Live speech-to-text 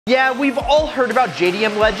Yeah, we've all heard about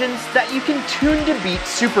JDM legends that you can tune to beat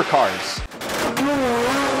supercars.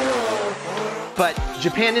 But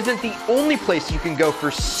Japan isn't the only place you can go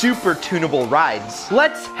for super tunable rides.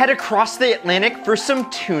 Let's head across the Atlantic for some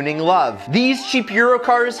tuning love. These cheap Euro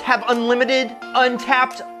cars have unlimited,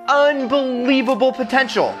 untapped, unbelievable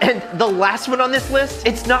potential. And the last one on this list,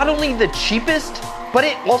 it's not only the cheapest, but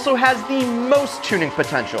it also has the most tuning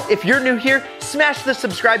potential. If you're new here, smash the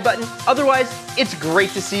subscribe button. Otherwise, it's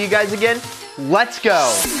great to see you guys again. Let's go.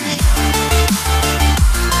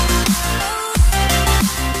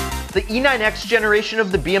 The E9X generation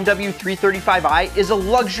of the BMW 335i is a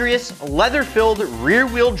luxurious, leather-filled,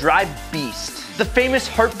 rear-wheel drive beast. The famous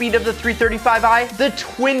heartbeat of the 335i, the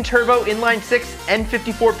twin-turbo inline-6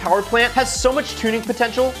 N54 power plant, has so much tuning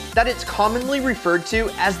potential that it's commonly referred to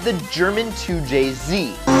as the German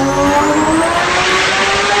 2JZ.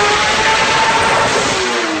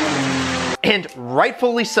 And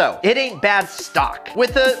rightfully so. It ain't bad stock,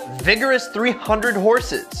 with a vigorous 300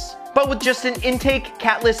 horses. But with just an intake,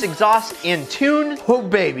 catless exhaust, and tune, oh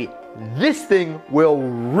baby, this thing will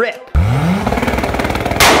rip.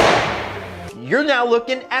 You're now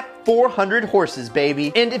looking at 400 horses,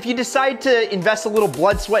 baby. And if you decide to invest a little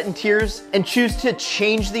blood, sweat, and tears and choose to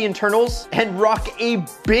change the internals and rock a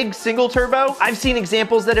big single turbo, I've seen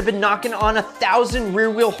examples that have been knocking on 1,000 rear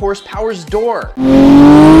wheel horsepower's door.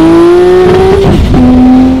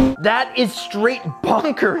 That is straight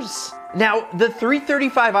bonkers. Now, the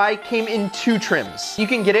 335i came in two trims. You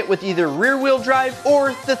can get it with either rear-wheel drive or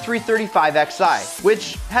the 335xi,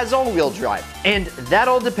 which has all-wheel drive. And that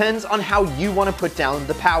all depends on how you want to put down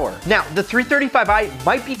the power. Now, the 335i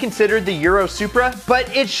might be considered the Euro Supra,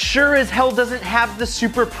 but it sure as hell doesn't have the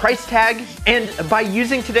super price tag. And by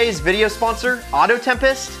using today's video sponsor, Auto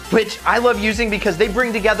Tempest, which I love using because they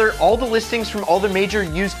bring together all the listings from all the major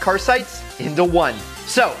used car sites into one.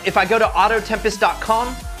 So, if I go to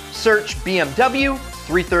autotempest.com, search BMW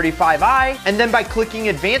 335i, and then by clicking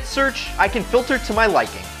advanced search, I can filter to my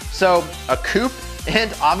liking. So a coupe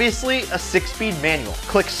and obviously a 6-speed manual.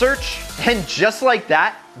 Click search, and just like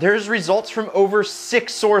that, there's results from over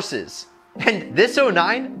 6 sources. And this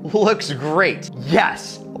 09 looks great.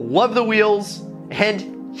 Yes, love the wheels,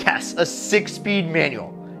 and yes, a 6-speed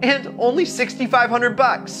manual, and only 6,500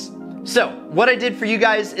 bucks. So, what I did for you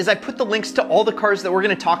guys is I put the links to all the cars that we're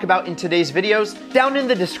gonna talk about in today's videos down in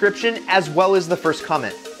the description as well as the first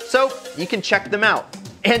comment. So, you can check them out.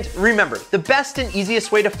 And remember, the best and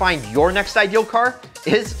easiest way to find your next ideal car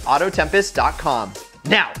is autotempest.com.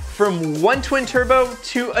 Now, from one twin turbo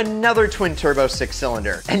to another twin turbo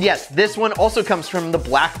 6-cylinder. And yes, this one also comes from the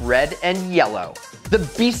black, red, and yellow. The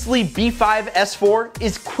beastly B5 S4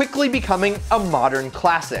 is quickly becoming a modern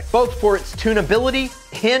classic, both for its tunability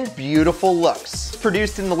and beautiful looks.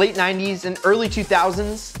 Produced in the late 90s and early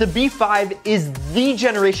 2000s, the B5 is the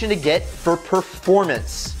generation to get for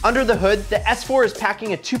performance. Under the hood, the S4 is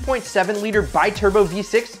packing a 2.7-liter bi-turbo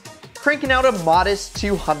V6, cranking out a modest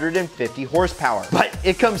 250 horsepower. But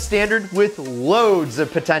it comes standard with loads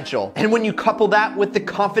of potential. And when you couple that with the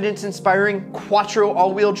confidence-inspiring Quattro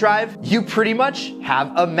all-wheel drive, you pretty much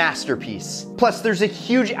have a masterpiece. Plus, there's a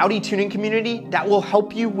huge Audi tuning community that will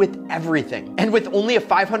help you with everything. And with only a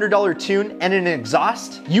 $500 tune and an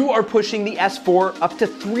exhaust, you are pushing the S4 up to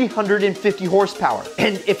 350 horsepower.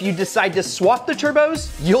 And if you decide to swap the turbos,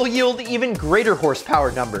 you'll yield even greater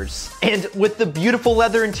horsepower numbers. And with the beautiful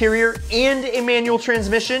leather interior and a manual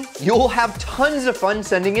transmission, you'll have tons of fun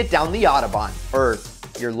sending it down the Autobahn, or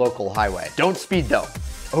your local highway. Don't speed though.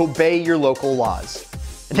 Obey your local laws.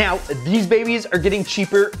 Now, these babies are getting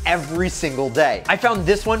cheaper every single day. I found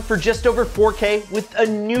this one for just over $4K with a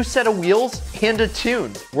new set of wheels and a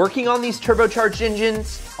tune. Working on these turbocharged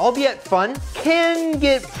engines, albeit fun, can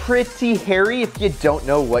get pretty hairy if you don't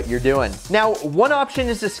know what you're doing. Now, one option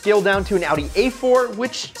is to scale down to an Audi A4,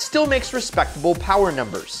 which still makes respectable power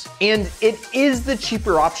numbers. And it is the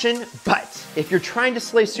cheaper option, but if you're trying to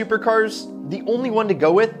slay supercars, the only one to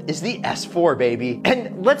go with is the S4, baby.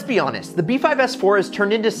 And let's be honest, the B5 S4 has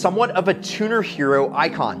turned into somewhat of a tuner hero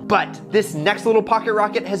icon. But this next little pocket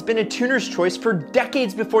rocket has been a tuner's choice for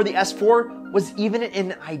decades before the S4 was even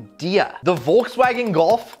an idea. The Volkswagen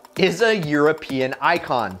Golf is a European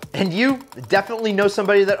icon, and you definitely know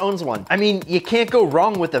somebody that owns one. I mean, you can't go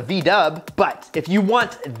wrong with a V-dub, but if you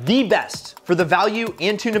want the best for the value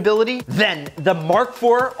and tunability, then the Mark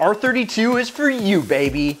IV R32 is for you,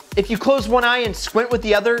 baby. If you close one eye and squint with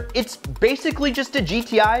the other, it's basically just a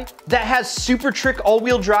GTI that has super trick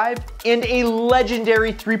all-wheel drive and a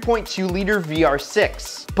legendary 3.2-liter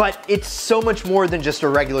VR6. But it's so much more than just a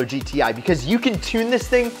regular GTI because you can tune this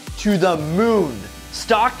thing to the moon.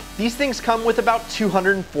 Stock, these things come with about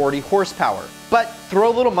 240 horsepower. But throw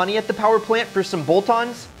a little money at the power plant for some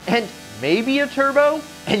bolt-ons and maybe a turbo,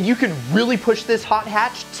 and you can really push this hot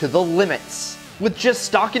hatch to the limits. With just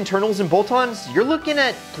stock internals and bolt-ons, you're looking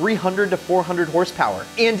at 300 to 400 horsepower.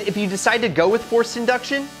 And if you decide to go with forced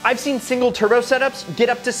induction, I've seen single turbo setups get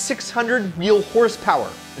up to 600 wheel horsepower.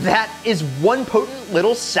 That is one potent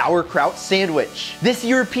little sauerkraut sandwich. This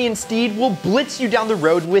European steed will blitz you down the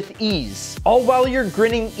road with ease, all while you're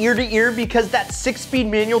grinning ear to ear because that 6-speed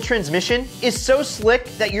manual transmission is so slick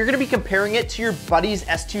that you're gonna be comparing it to your buddy's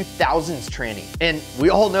S2000's tranny. And we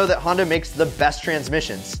all know that Honda makes the best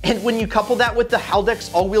transmissions. And when you couple that with the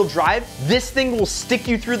Haldex all-wheel drive, this thing will stick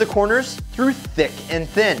you through the corners through thick and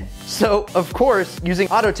thin. So, of course, using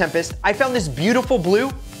Auto Tempest, I found this beautiful blue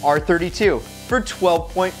R32 for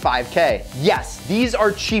 $12.5K. Yes, these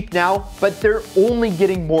are cheap now, but they're only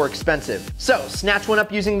getting more expensive. So snatch one up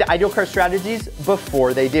using the Ideal Car strategies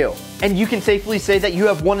before they do. And you can safely say that you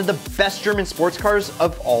have one of the best German sports cars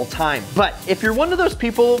of all time. But if you're one of those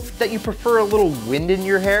people that you prefer a little wind in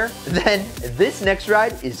your hair, then this next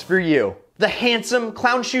ride is for you. The handsome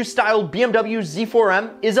clown shoe styled BMW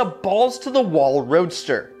Z4M is a balls to the wall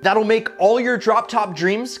roadster that'll make all your drop top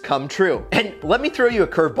dreams come true. And let me throw you a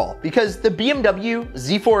curveball, because the BMW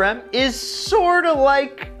Z4M is sort of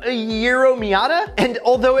like a Euro Miata, and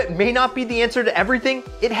although it may not be the answer to everything,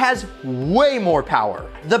 it has way more power.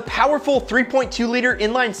 The powerful 3.2 liter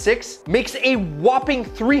inline six makes a whopping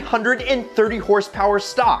 330 horsepower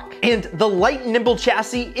stock, and the light nimble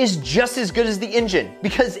chassis is just as good as the engine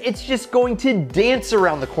because it's just going to dance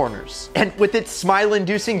around the corners. And with its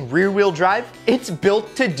smile-inducing rear-wheel drive, it's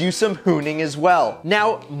built to do some hooning as well.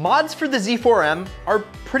 Now, mods for the Z4M are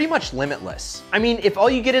pretty much limitless. I mean, if all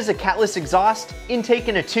you get is a catless exhaust, intake,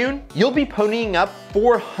 and a tune, you'll be ponying up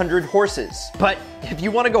 400 horses. But if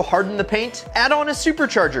you want to go hard in the paint, add on a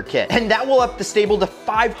supercharger kit, and that will up the stable to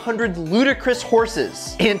 500 ludicrous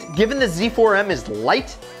horses. And given the Z4M is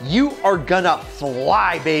light, you are gonna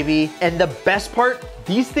fly, baby. And the best part,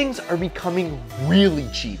 these things are becoming really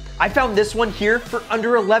cheap. I found this one here for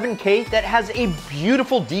under 11K that has a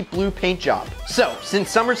beautiful deep blue paint job. So since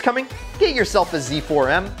summer's coming, get yourself a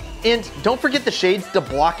Z4M, and don't forget the shades to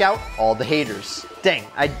block out all the haters. Dang,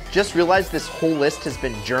 I just realized this whole list has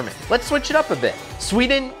been German. Let's switch it up a bit.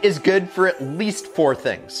 Sweden is good for at least 4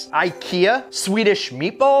 things. IKEA, Swedish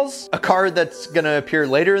meatballs, a car that's gonna appear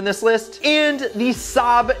later in this list, and the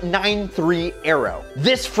Saab 9.3 Aero.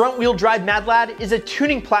 This front wheel drive Mad Lad is a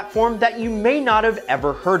tuning platform that you may not have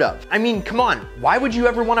ever heard of. I mean, come on, why would you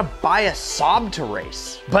ever wanna buy a Saab to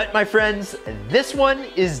race? But my friends, this one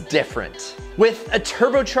is different. With a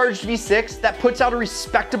turbocharged V6 that puts out a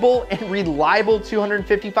respectable and reliable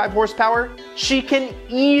 255 horsepower, she can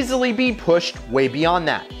easily be pushed way beyond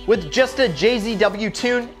that. With just a JZW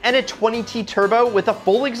tune and a 20T turbo with a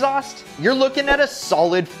full exhaust, you're looking at a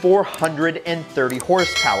solid 430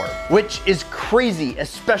 horsepower, which is crazy,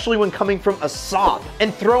 especially when coming from a Saab.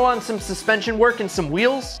 And throw on some suspension work and some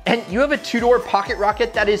wheels, and you have a 2-door pocket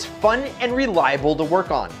rocket that is fun and reliable to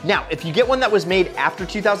work on. Now, if you get one that was made after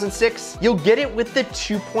 2006, you'll get it with the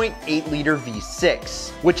 2.8 liter V6,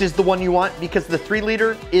 which is the one you want because the 3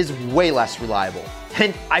 liter is way less reliable.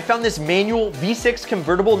 And I found this manual V6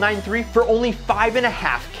 convertible 9.3 for only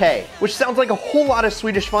 5.5K, which sounds like a whole lot of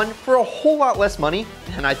Swedish fun for a whole lot less money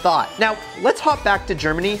than I thought. Now, let's hop back to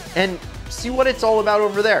Germany and see what it's all about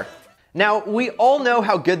over there. Now, we all know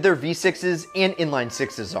how good their V6s and inline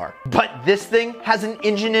sixes are, but this thing has an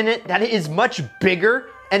engine in it that is much bigger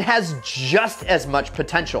and has just as much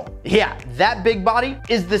potential. Yeah, that big body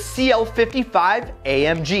is the CL55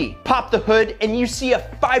 AMG. Pop the hood and you see a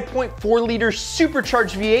 5.4 liter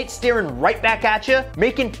supercharged V8 staring right back at you,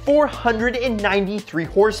 making 493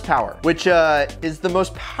 horsepower, which is the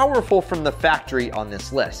most powerful from the factory on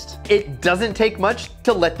this list. It doesn't take much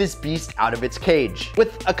to let this beast out of its cage.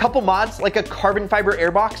 With a couple mods like a carbon fiber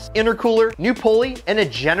airbox, intercooler, new pulley, and a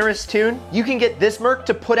generous tune, you can get this Merc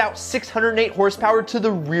to put out 608 horsepower to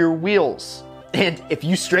the rear wheels. And if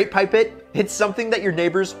you straight pipe it, it's something that your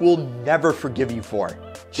neighbors will never forgive you for.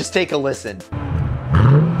 Just take a listen.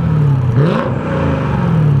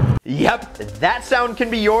 Yep, that sound can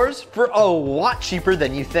be yours for a lot cheaper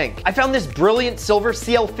than you think. I found this brilliant silver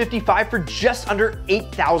CL55 for just under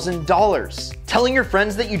 $8,000. Telling your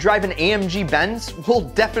friends that you drive an AMG Benz will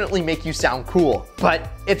definitely make you sound cool. But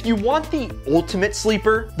if you want the ultimate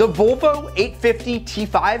sleeper, the Volvo 850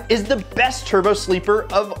 T5 is the best turbo sleeper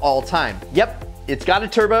of all time. Yep, It's got a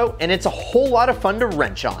turbo, and it's a whole lot of fun to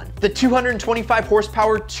wrench on. The 225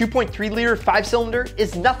 horsepower 2.3 liter 5-cylinder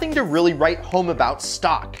is nothing to really write home about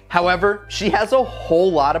stock. However, she has a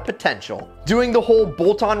whole lot of potential. Doing the whole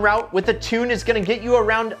bolt-on route with a tune is going to get you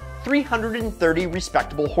around 330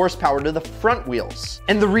 respectable horsepower to the front wheels.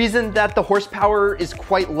 And the reason that the horsepower is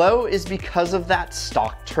quite low is because of that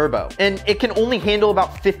stock turbo. And it can only handle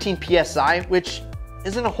about 15 PSI, which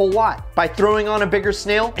isn't a whole lot. By throwing on a bigger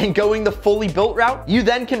snail and going the fully built route, you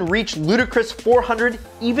then can reach ludicrous 400,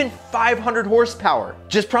 even 500 horsepower.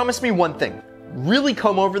 Just promise me one thing. Really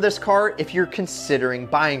comb over this car if you're considering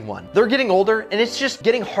buying one. They're getting older and it's just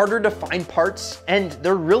getting harder to find parts, and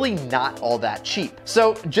they're really not all that cheap.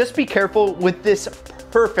 So just be careful with this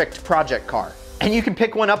perfect project car. And you can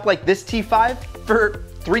pick one up like this T5 for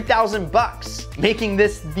 3,000 bucks, making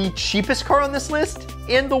this the cheapest car on this list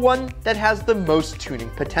and the one that has the most tuning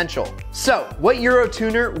potential. So what Euro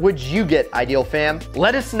tuner would you get, Ideal fam?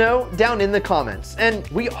 Let us know down in the comments, and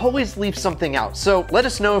we always leave something out, so let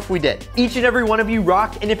us know if we did. Each and every one of you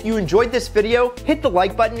rock, and if you enjoyed this video, hit the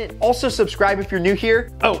like button and also subscribe if you're new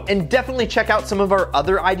here. Oh, and definitely check out some of our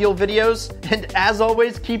other Ideal videos, and as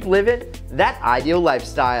always, keep living that ideal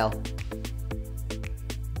lifestyle.